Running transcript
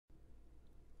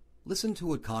Listen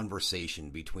to a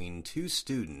conversation between two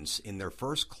students in their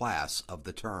first class of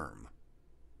the term.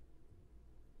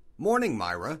 Morning,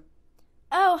 Myra.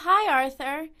 Oh, hi,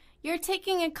 Arthur. You're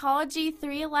taking Ecology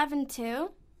 311 too?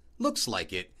 Looks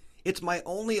like it. It's my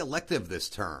only elective this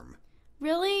term.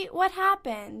 Really? What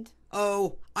happened?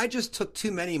 Oh, I just took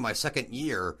too many my second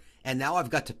year, and now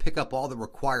I've got to pick up all the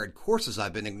required courses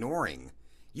I've been ignoring.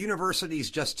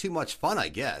 University's just too much fun, I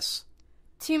guess.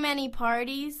 Too many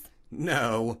parties?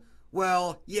 No.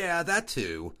 Well, yeah, that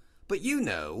too. But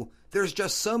there's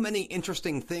just so many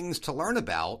interesting things to learn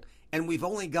about, and we've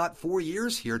only got 4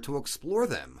 years here to explore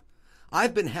them.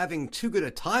 I've been having too good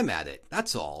a time at it,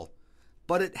 that's all.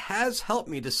 But it has helped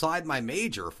me decide my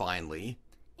major, finally.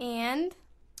 And?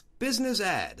 Business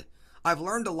ad. I've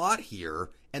learned a lot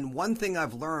here, and one thing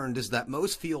I've learned is that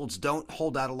most fields don't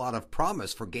hold out a lot of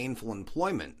promise for gainful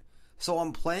employment. So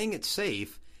I'm playing it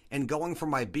safe and going for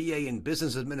my BA in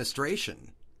Business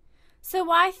Administration. So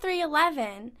why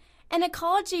 311? An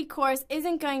ecology course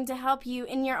isn't going to help you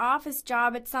in your office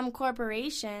job at some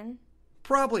corporation.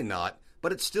 Probably not,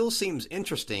 but it still seems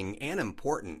interesting and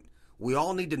important. We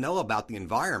all need to know about the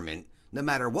environment, no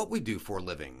matter what we do for a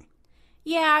living.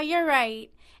 Yeah, you're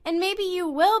right. And maybe you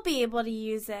will be able to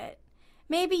use it.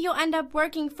 Maybe you'll end up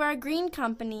working for a green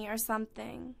company or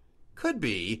something. Could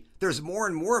be. There's more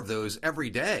and more of those every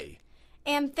day.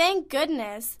 And thank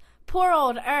goodness. Poor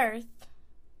old Earth.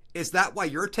 Is that why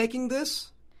you're taking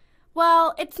this?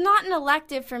 Well, it's not an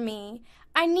elective for me.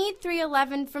 I need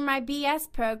 311 for my BS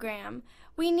program.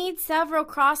 We need several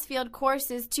cross-field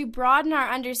courses to broaden our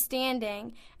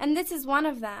understanding, and this is one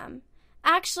of them.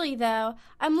 Actually, though,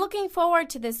 I'm looking forward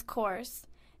to this course.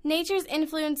 Nature's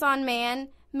influence on man,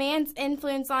 man's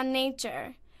influence on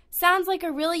nature. Sounds like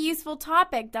a really useful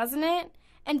topic, doesn't it?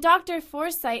 And Dr.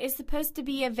 Forsythe is supposed to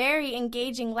be a very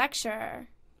engaging lecturer.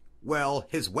 Well,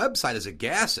 his website is a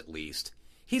gas, at least.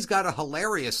 He's got a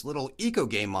hilarious little eco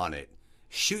game on it.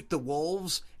 Shoot the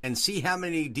wolves and see how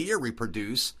many deer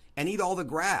reproduce and eat all the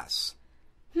grass.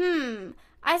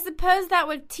 I suppose that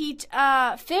would teach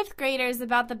fifth graders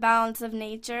about the balance of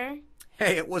nature.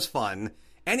 Hey, it was fun.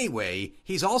 Anyway,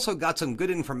 he's also got some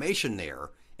good information there.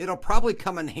 It'll probably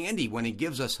come in handy when he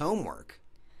gives us homework.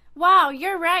 Wow,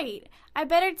 you're right. I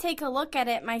better take a look at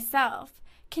it myself.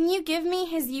 Can you give me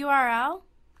his URL?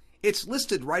 It's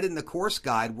listed right in the course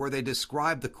guide where they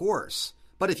describe the course.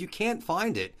 But if you can't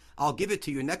find it, I'll give it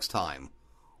to you next time.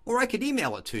 Or I could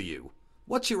email it to you.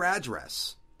 What's your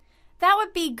address? That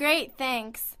would be great,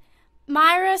 thanks.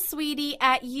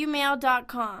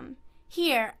 MyraSweetie@umail.com.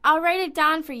 Here, I'll write it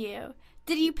down for you.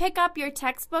 Did you pick up your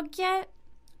textbook yet?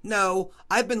 No,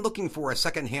 I've been looking for a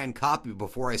second-hand copy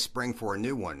before I spring for a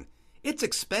new one. It's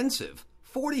expensive.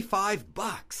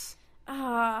 $45.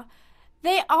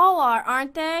 They all are,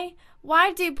 aren't they?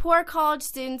 Why do poor college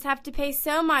students have to pay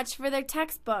so much for their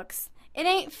textbooks? It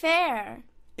ain't fair.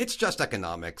 It's just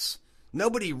economics.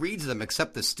 Nobody reads them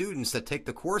except the students that take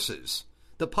the courses.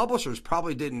 The publishers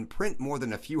probably didn't print more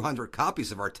than a few hundred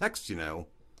copies of our text,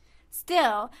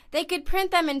 Still, they could print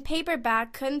them in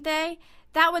paperback, couldn't they?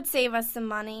 That would save us some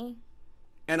money.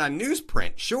 And on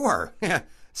newsprint, sure.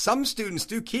 Some students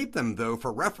do keep them, though,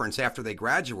 for reference after they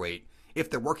graduate, if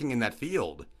they're working in that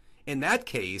field. In that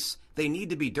case, they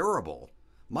need to be durable.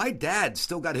 My dad's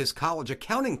still got his college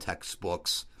accounting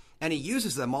textbooks, and he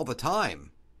uses them all the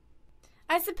time.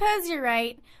 I suppose you're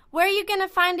right. Where are you going to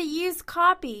find a used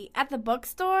copy? At the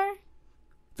bookstore?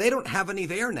 They don't have any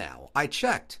there now. I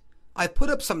checked. I put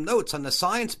up some notes on the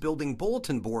science building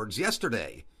bulletin boards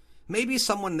yesterday. Maybe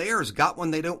someone there's got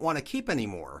one they don't want to keep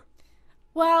anymore.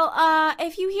 Well,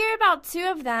 if you hear about 2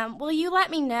 of them, will you let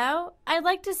me know? I'd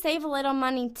like to save a little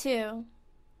money, too.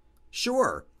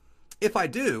 Sure. If I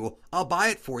do, I'll buy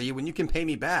it for you and you can pay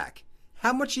me back.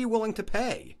 How much are you willing to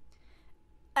pay?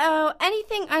 Oh,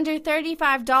 anything under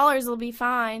 $35 will be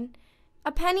fine.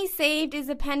 A penny saved is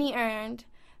a penny earned.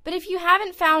 But if you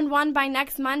haven't found one by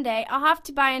next Monday, I'll have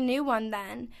to buy a new one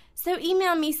then. So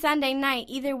email me Sunday night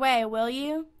either way, will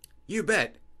you? You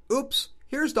bet. Oops,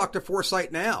 here's Dr.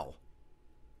 Forsythe now.